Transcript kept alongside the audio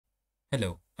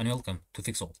Hello and welcome to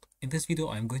Fixold. In this video,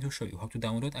 I am going to show you how to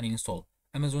download and install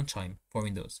Amazon Chime for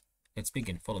Windows. Let's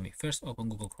begin. Follow me. First, open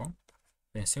Google Chrome,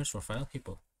 then search for file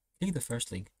Hippo. Click the first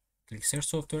link, click Search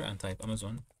Software and type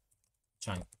Amazon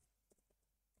Chime.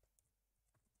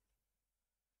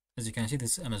 As you can see,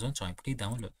 this is Amazon Chime. Click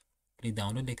download. Click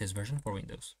download latest version for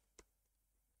Windows.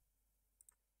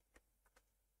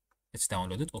 It's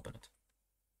downloaded. Open it.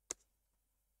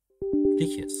 Click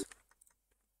yes.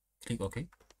 Click OK.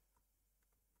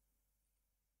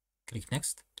 Click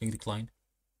next. Click decline.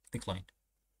 Decline.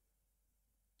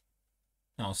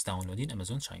 Now it's downloading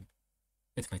Amazon Chime.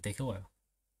 It may take a while.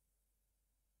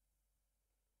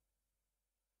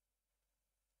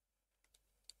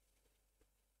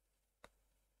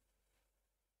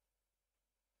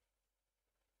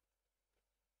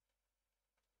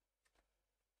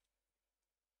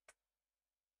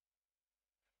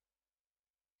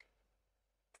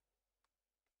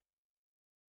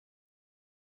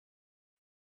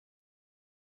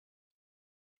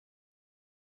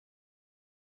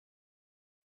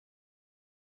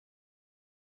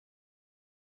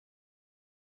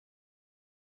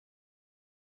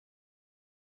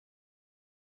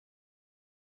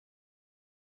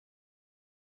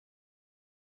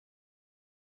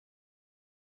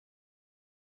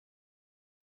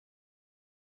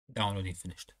 Downloading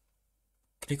finished.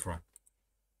 Click run.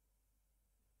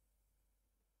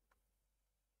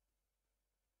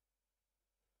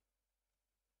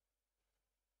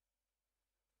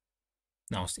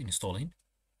 Now it's installing.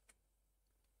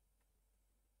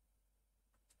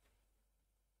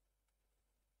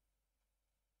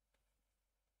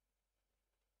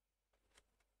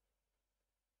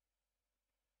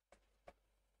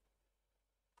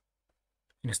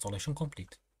 Installation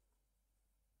complete.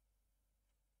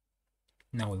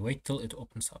 Now we wait till it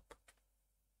opens up.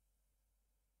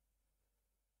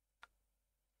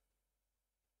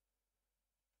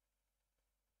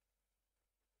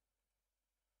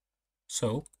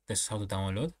 So this is how to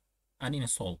download and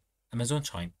install Amazon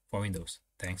Chime for Windows.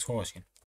 Thanks for watching.